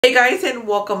Hey guys, and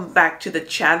welcome back to the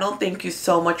channel. Thank you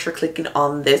so much for clicking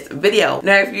on this video.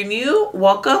 Now if you're new,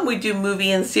 welcome. We do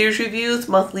movie and series reviews,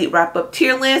 monthly wrap-up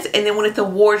tier list, and then when it's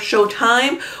award show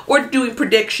time, we're doing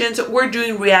predictions, we're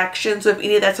doing reactions. So if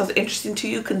any of that sounds interesting to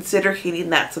you, consider hitting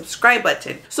that subscribe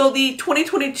button. So the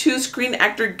 2022 Screen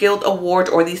Actor Guild Awards,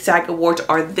 or the SAG Awards,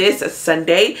 are this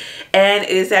Sunday, and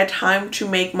it is that time to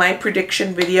make my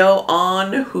prediction video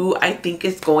on who I think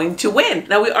is going to win.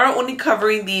 Now we are only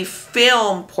covering the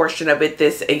film portion of it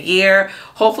this year.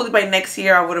 Hopefully by next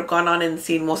year I would have gone on and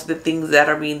seen most of the things that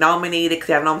are being nominated, because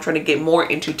I know I'm trying to get more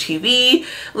into TV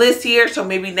this year, so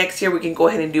maybe next year we can go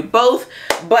ahead and do both.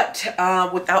 But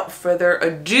without further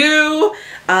ado,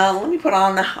 let me put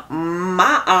on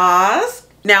my eyes.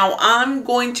 Now I'm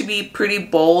going to be pretty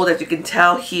bold. As you can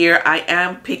tell here, I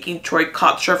am picking Troy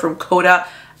Kotsur from Coda.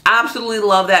 Absolutely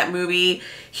love that movie.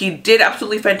 He did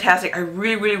absolutely fantastic. I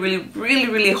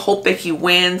really hope that he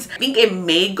wins. I think it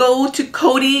may go to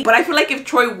Cody, but I feel like if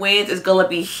Troy wins, it's gonna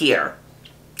be here.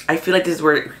 I feel like this is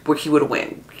where he would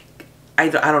win. I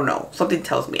don't know. Something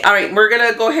tells me. All right, we're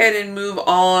gonna go ahead and move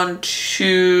on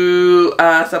to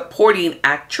supporting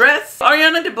actress.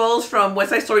 Ariana DeBose from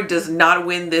West Side Story does not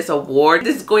win this award.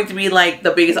 This is going to be like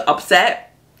the biggest upset.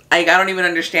 I don't even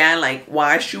understand like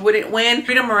why she wouldn't win.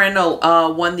 Frida Moreno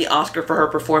won the Oscar for her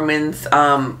performance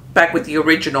back with the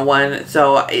original one,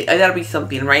 so that'll be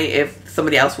something, right? If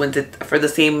somebody else wins it for the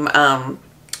same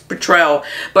portrayal.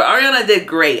 But Ariana did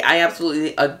great. I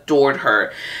absolutely adored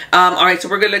her. All right, so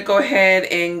we're gonna go ahead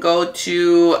and go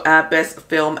to Best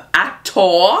Film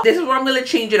Actor. This is where I'm gonna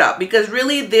change it up, because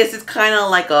really this is kind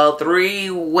of like a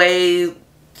three-way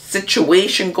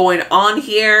situation going on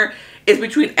here. It's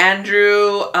between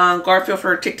Andrew Garfield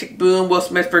for Tick, Tick, Boom, Will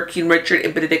Smith for King Richard,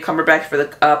 and Benedict Cumberbatch for the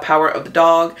Power of the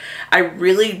Dog. I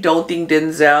really don't think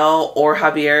Denzel or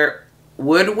Javier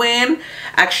would win.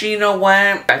 Actually, you know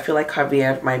what? I feel like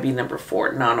Javier might be number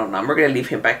 4. No. We're going to leave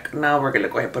him back. No, we're going to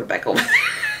go ahead and put it back over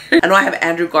there. I know I have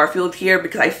Andrew Garfield here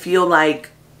because I feel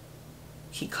like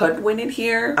he could win it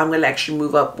here. I'm going to actually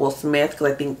move up Will Smith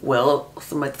because I think Will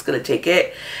Smith's going to take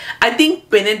it. I think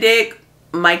Benedict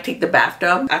might take the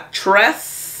BAFTA.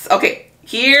 Actress. Okay,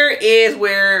 here is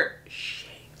where shit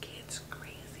gets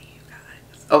crazy, you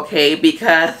guys. Okay,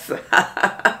 because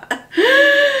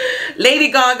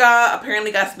Lady Gaga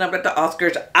apparently got snubbed at the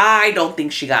Oscars. I don't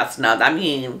think she got snubbed. I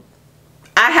mean,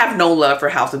 I have no love for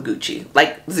House of Gucci.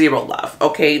 Like, zero love,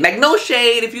 okay? Like, no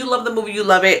shade. If you love the movie, you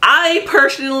love it. I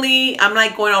personally, I'm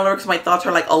like going all over because my thoughts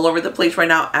are like all over the place right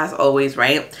now, as always,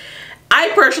 right?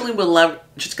 I personally would love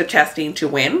Jessica Chastain to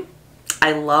win.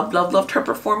 I loved her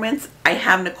performance. I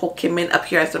have Nicole Kidman up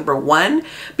here as number 1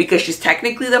 because she's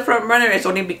technically the front runner. It's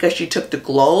only because she took the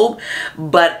Globe.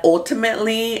 But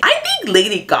ultimately, I think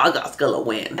Lady Gaga's gonna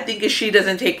win. I think if she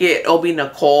doesn't take it, it'll be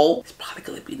Nicole. It's probably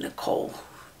gonna be Nicole.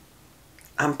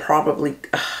 I'm probably...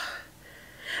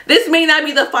 This may not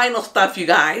be the final stuff, you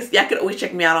guys. Y'all can always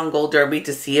check me out on Gold Derby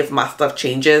to see if my stuff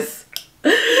changes.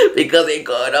 Because it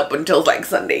got up until like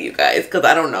Sunday, you guys, because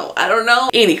I don't know.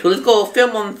 Anywho, let's go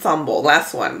film ensemble.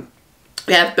 Last one.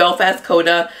 We have Belfast,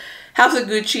 Coda, House of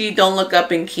Gucci, Don't Look Up,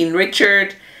 and King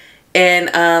Richard. And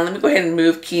let me go ahead and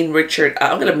move King Richard.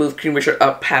 I'm gonna move King Richard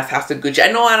up past House of Gucci.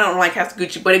 I know I don't like House of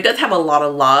Gucci, but it does have a lot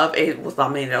of love. It was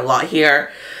nominated a lot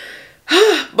here.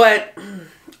 But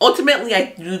ultimately,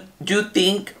 I do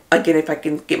think, again, if I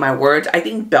can get my words, I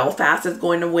think Belfast is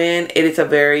going to win. It is a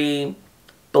very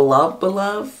beloved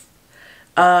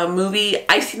movie.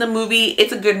 I've seen the movie.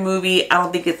 It's a good movie. I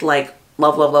don't think it's like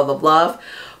love.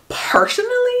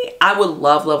 Personally, I would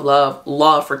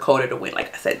love for Coda to win.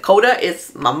 Like I said, Coda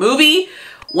is my movie.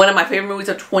 One of my favorite movies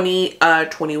of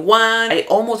 2021. I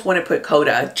almost want to put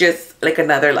Coda just like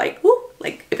another like, woo,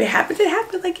 like if it happens, it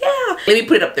happens. Like, yeah. Let me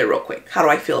put it up there real quick. How do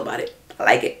I feel about it? I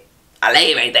like it. I like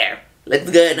it right there.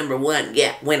 Looks good. Number 1.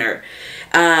 Yeah, winner.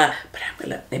 But I'm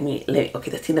gonna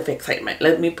okay, that's enough excitement.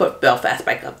 Let me put Belfast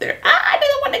back up there. I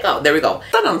didn't want to go. There we go.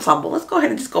 Sun ensemble. Let's go ahead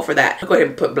and just go for that. I'll go ahead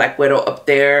and put Black Widow up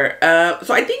there.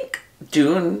 So I think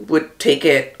Dune would take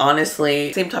it,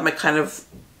 honestly. Same time, I kind of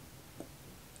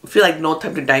feel like No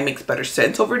Time to Die makes better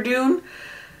sense over Dune.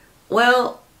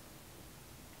 Well,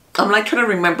 I'm like trying to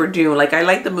remember Dune. Like, I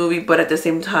like the movie, but at the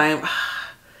same time,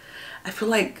 I feel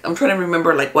like I'm trying to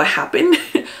remember like what happened,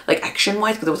 like action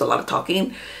wise, because there was a lot of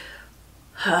talking.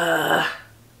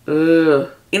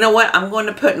 You know what? I'm going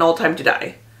to put No Time to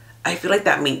Die. I feel like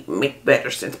that make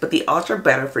better sense, but the odds are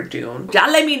better for Dune.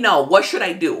 Y'all let me know. What should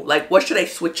I do? Like, what should I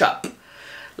switch up?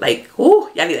 Like,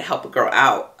 ooh, y'all need to help a girl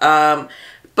out.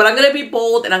 But I'm going to be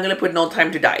bold and I'm going to put No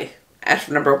Time to Die as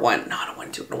number 1. No, I don't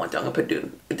want to. I'm going to put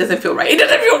Dune. It doesn't feel right. It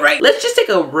doesn't feel right. Let's just take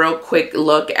a real quick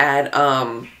look at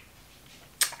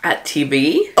at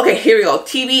TV. Okay, here we go.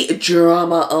 TV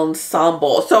drama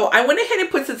ensemble. So I went ahead and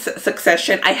put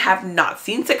Succession. I have not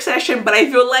seen Succession, but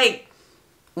I feel like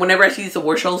whenever I see these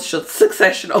award shows,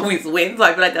 Succession always wins. So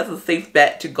I feel like that's a safe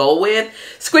bet to go with.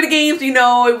 Squid Games, you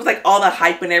know, it was like all the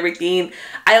hype and everything.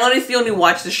 I honestly only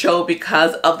watched the show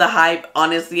because of the hype.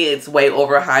 Honestly, it's way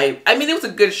overhyped. I mean, it was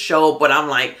a good show, but I'm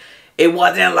like, it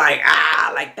wasn't like,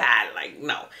 like that. Like,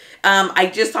 no. I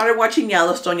just started watching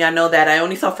Yellowstone. Yeah, I know that. I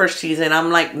only saw first season.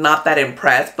 I'm like not that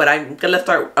impressed, but I'm gonna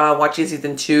start watching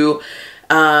season 2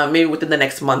 maybe within the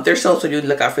next month or so. So you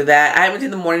look out for that. I haven't seen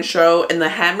The Morning Show and The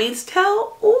Handmaid's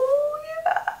Tale. Oh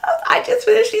yeah, I just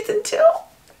finished season 2.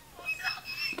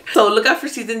 So look out for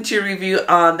season 2 review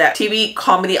on that TV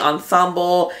comedy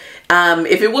ensemble.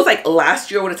 If it was like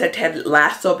last year, I would have said Ted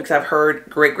Lasso because I've heard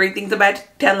great things about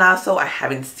Ted Lasso. I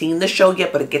haven't seen the show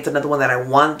yet, but it gets another one that I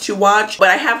want to watch. But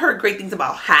I have heard great things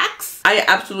about Hacks. I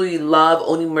absolutely love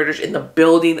Only Murders in the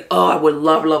Building. Oh, I would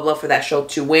love for that show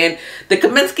to win. The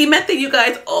Kaminsky Method, you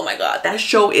guys. Oh my God, that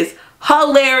show is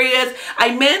hilarious.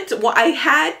 I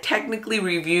had technically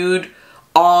reviewed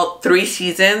all 3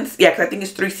 seasons. Yeah, because I think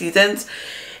it's 3 seasons.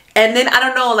 And then, I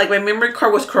don't know, like my memory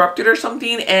card was corrupted or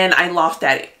something and I lost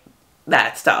that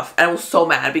stuff. And I was so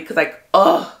mad because like,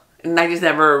 ugh. And I just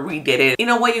never redid it. You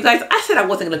know what, you guys? I said I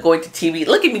wasn't going to go into TV.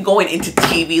 Look at me going into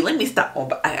TV. Let me stop. Oh,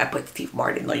 but I put Steve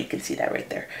Martin. No, you can see that right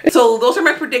there. So those are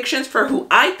my predictions for who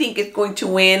I think is going to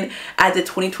win at the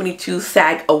 2022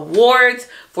 SAG Awards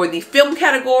for the film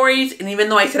categories. And even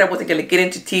though I said I wasn't going to get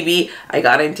into TV, I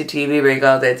got into TV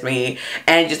because it's me.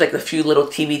 And just like a few little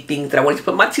TV things that I wanted to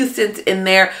put my 2 cents in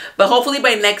there. But hopefully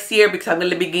by next year, because I'm going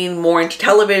to be getting more into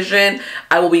television,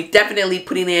 I will be definitely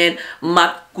putting in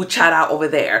my cuchara over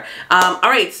there.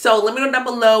 Alright, so let me know down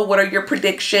below what are your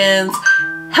predictions.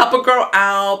 Help a girl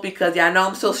out because yeah, I know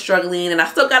I'm still struggling and I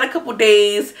still got a couple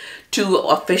days to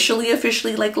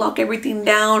officially like lock everything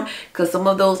down because some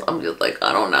of those I'm just like,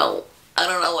 I don't know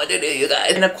what to do, you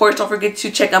guys. And of course, don't forget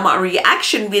to check out my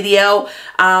reaction video.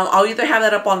 I'll either have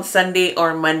that up on Sunday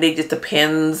or Monday, just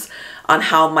depends on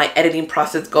how my editing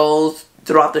process goes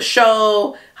throughout the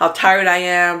show, how tired I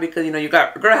am, because you know,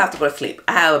 girl has to go to sleep.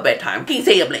 I have a bedtime. Can't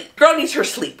say I'm late. Girl needs her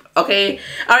sleep, okay?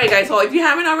 Alright guys, so if you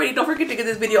haven't already, don't forget to give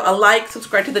this video a like,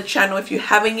 subscribe to the channel if you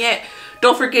haven't yet.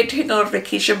 Don't forget to hit the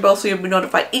notification bell so you'll be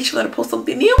notified each time I post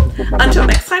something new. Until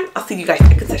next time, I'll see you guys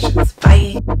in concessions.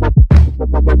 Bye.